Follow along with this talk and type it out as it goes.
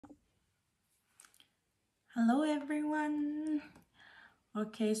Hello everyone.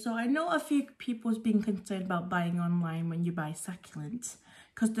 Okay, so I know a few people's been concerned about buying online when you buy succulents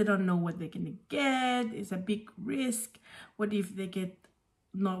because they don't know what they're gonna get. It's a big risk. What if they get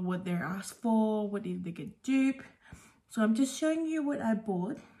not what they're asked for? What if they get duped? So I'm just showing you what I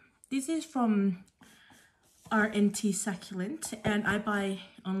bought. This is from RNT Succulent, and I buy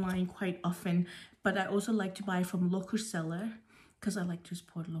online quite often, but I also like to buy from local seller because I like to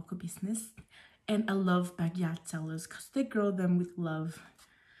support local business. And I love backyard sellers because they grow them with love.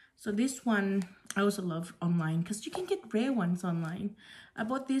 So this one I also love online because you can get rare ones online. I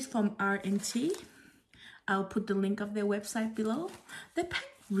bought this from RNT. I'll put the link of their website below. They pack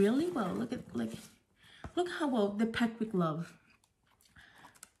really well. Look how well they pack with love.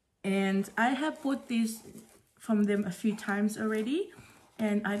 And I have bought this from them a few times already,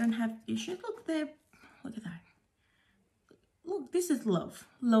 and I don't have issues. Look there, look at that. Look, this is love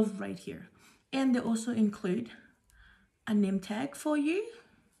right here. And they also include a name tag for you.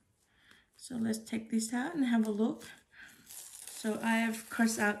 So let's take this out and have a look. So I have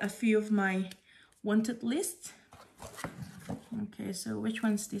crossed out a few of my wanted list. Okay, so which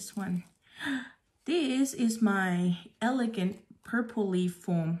one's this one? This is my elegant purple leaf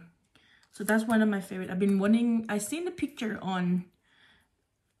form. So that's one of my favorite. I've seen the picture on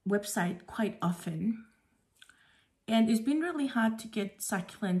website quite often. And it's been really hard to get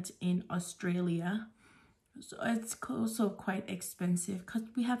succulent in Australia. So it's also quite expensive because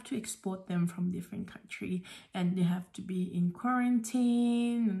we have to export them from different country and they have to be in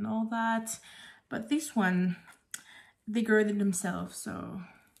quarantine and all that. But this one, they grow them themselves, so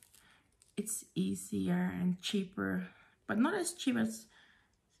it's easier and cheaper, but not as cheap as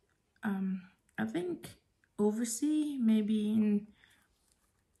I think overseas, maybe in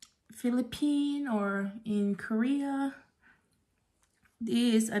Philippines or in Korea.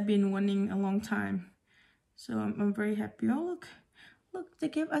 This I've been wanting a long time, so I'm very happy. Oh look, they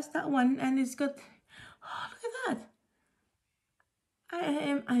gave us that one, and it's got, oh, look at that.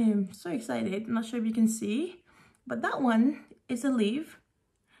 I am so excited. I'm not sure if you can see, but that one is a leaf,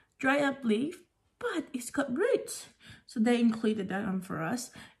 dry up leaf, but it's got roots, so they included that one for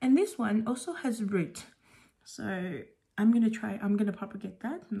us. And this one also has root, so I'm gonna propagate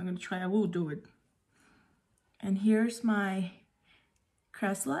that. I will do it. And here's my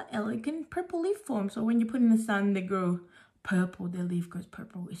Crasla elegant purple leaf form. So when you put in the sun, they grow purple. Their leaf goes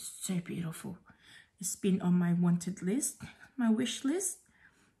purple. It's so beautiful. It's been on my wanted list, my wish list,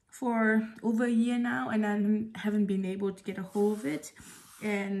 for over a year now, and I haven't been able to get a hold of it.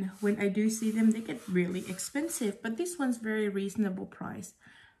 And when I do see them, they get really expensive, but this one's very reasonable price.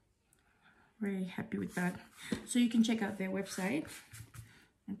 Very happy with that. So you can check out their website.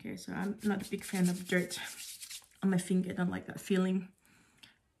 Okay, so I'm not a big fan of dirt on my finger. I don't like that feeling.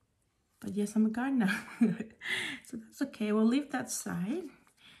 But yes, I'm a gardener. So that's okay. We'll leave that side.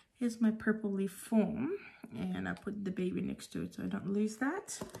 Here's my purple leaf form. And I put the baby next to it so I don't lose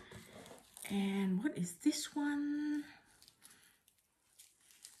that. And what is this one?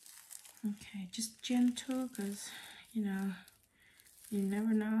 Okay, just gentle because, you know, you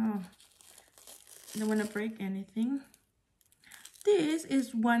never know. You don't want to break anything. This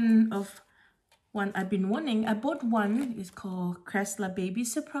is one I've been wanting. I bought one. It's called Crasla Baby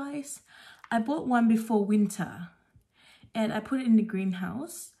Surprise. I bought one before winter and I put it in the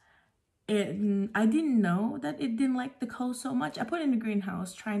greenhouse. And I didn't know that it didn't like the cold so much. I put it in the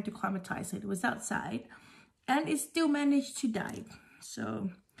greenhouse trying to climatize it. It was outside and it still managed to die. So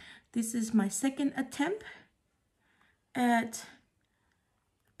this is my second attempt at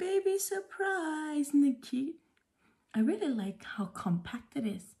Baby Surprise. Isn't it cute? I really like how compact it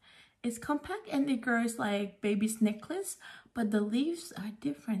is. It's compact and it grows like baby's necklace, but the leaves are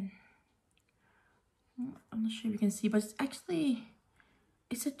different. I'm not sure if you can see, but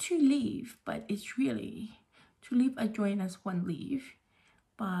it's a two leaf, but it's really two leaf are joined as one leaf,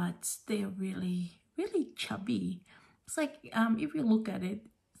 but they're really chubby. It's like if you look at it,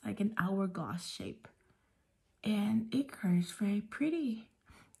 it's like an hourglass shape, and it grows very pretty.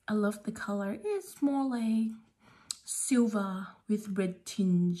 I love the color. It's more like silver with red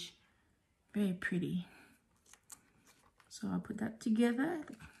tinge. Very pretty. So I'll put that together.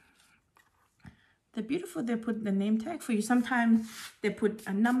 They're beautiful. They put the name tag for you. Sometimes they put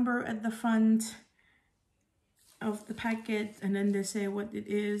a number at the front of the packet and then they say what it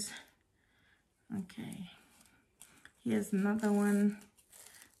is. Okay, here's another one.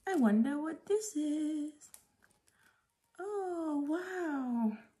 I wonder what this is. Oh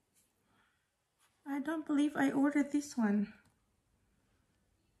wow, I don't believe I ordered this one.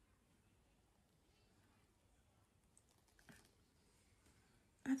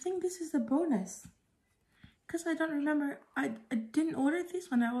 I think this is a bonus. because I don't remember. I didn't order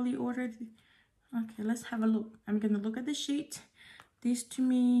this one. I only ordered. Okay, let's have a look. I'm gonna look at the sheet. This to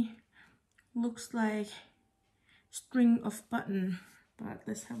me looks like string of button, but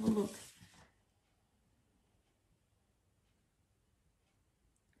let's have a look.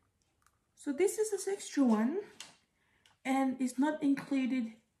 So this is an extra one, and it's not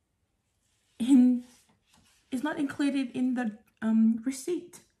included in the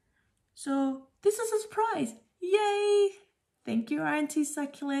receipt. So this is a surprise. Yay! Thank you, RNT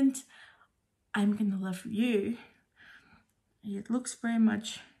Succulent. I'm gonna love you. It looks very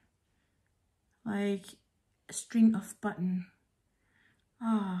much like a string of button.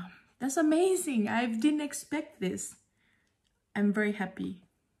 Ah, that's amazing. I didn't expect this. I'm very happy.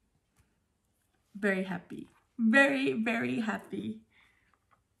 Very happy. Very, very happy.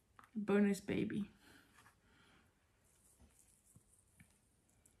 Bonus baby.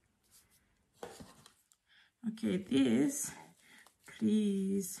 Okay, this,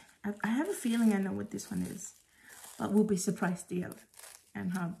 please. I have a feeling I know what this one is, but we'll be surprised still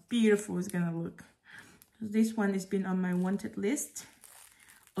and how beautiful it's gonna look. This one has been on my wanted list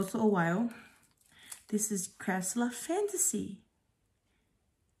also a while. This is Chrysler Fantasy.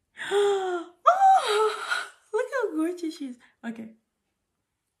 Oh, look how gorgeous she is. Okay,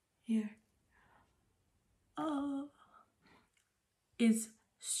 here. Oh, it's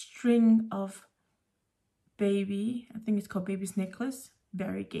string of baby. I think it's called baby's necklace,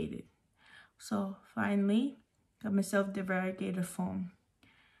 variegated. So finally got myself the variegated foam.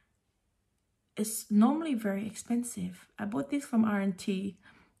 It's normally very expensive. I bought this from RNT.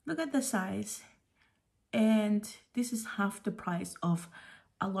 Look at the size, and this is half the price of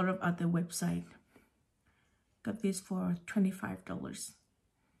a lot of other websites. Got this for $25,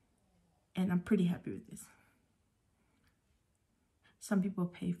 and I'm pretty happy with this. Some people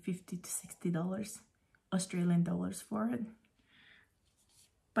pay $50 to $60 Australian dollars for it,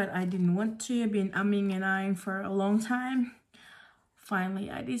 but I didn't want to. I've been umming and ahhing for a long time. Finally,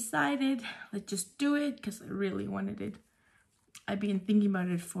 I decided, let's just do it because I really wanted it. I've been thinking about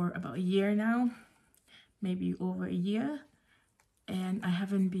it for about a year now, maybe over a year, and I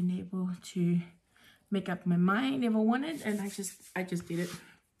haven't been able to make up my mind if I want it, and I just did it.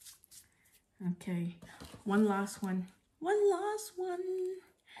 Okay, one last one,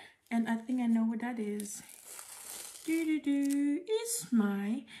 and I think I know what that is. It's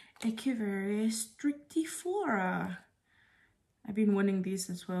my Echeveria Strictiflora. I've been wanting these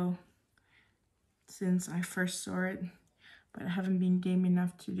as well since I first saw it, but I haven't been game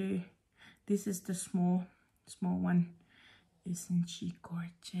enough to do. This is the small one. Isn't she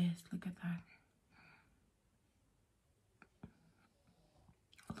gorgeous? Look at that.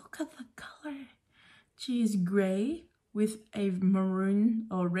 Look at the color. She is gray with a maroon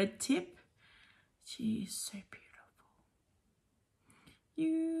or red tip. She is so beautiful.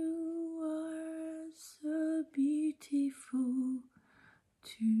 You are so beautiful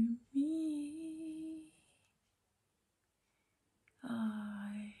to me.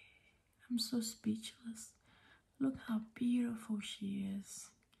 I'm so speechless. Look how beautiful she is.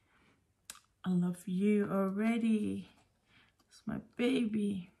 I love you already. It's my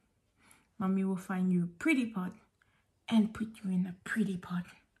baby. Mommy will find you a pretty pot and put you in a pretty pot.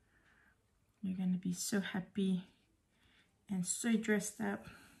 You're gonna be so happy and so dressed up.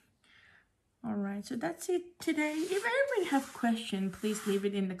 All right, so that's it today. If anybody have questions, please leave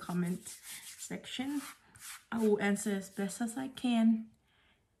it in the comment section. I will answer as best as I can.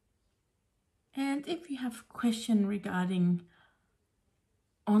 And if you have a question regarding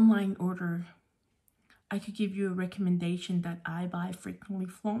online order, I could give you a recommendation that I buy frequently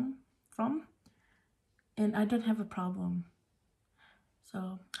from, and I don't have a problem.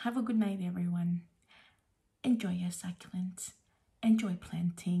 So have a good night, everyone. Enjoy your succulents. Enjoy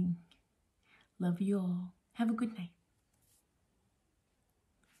planting. Love you all. Have a good night.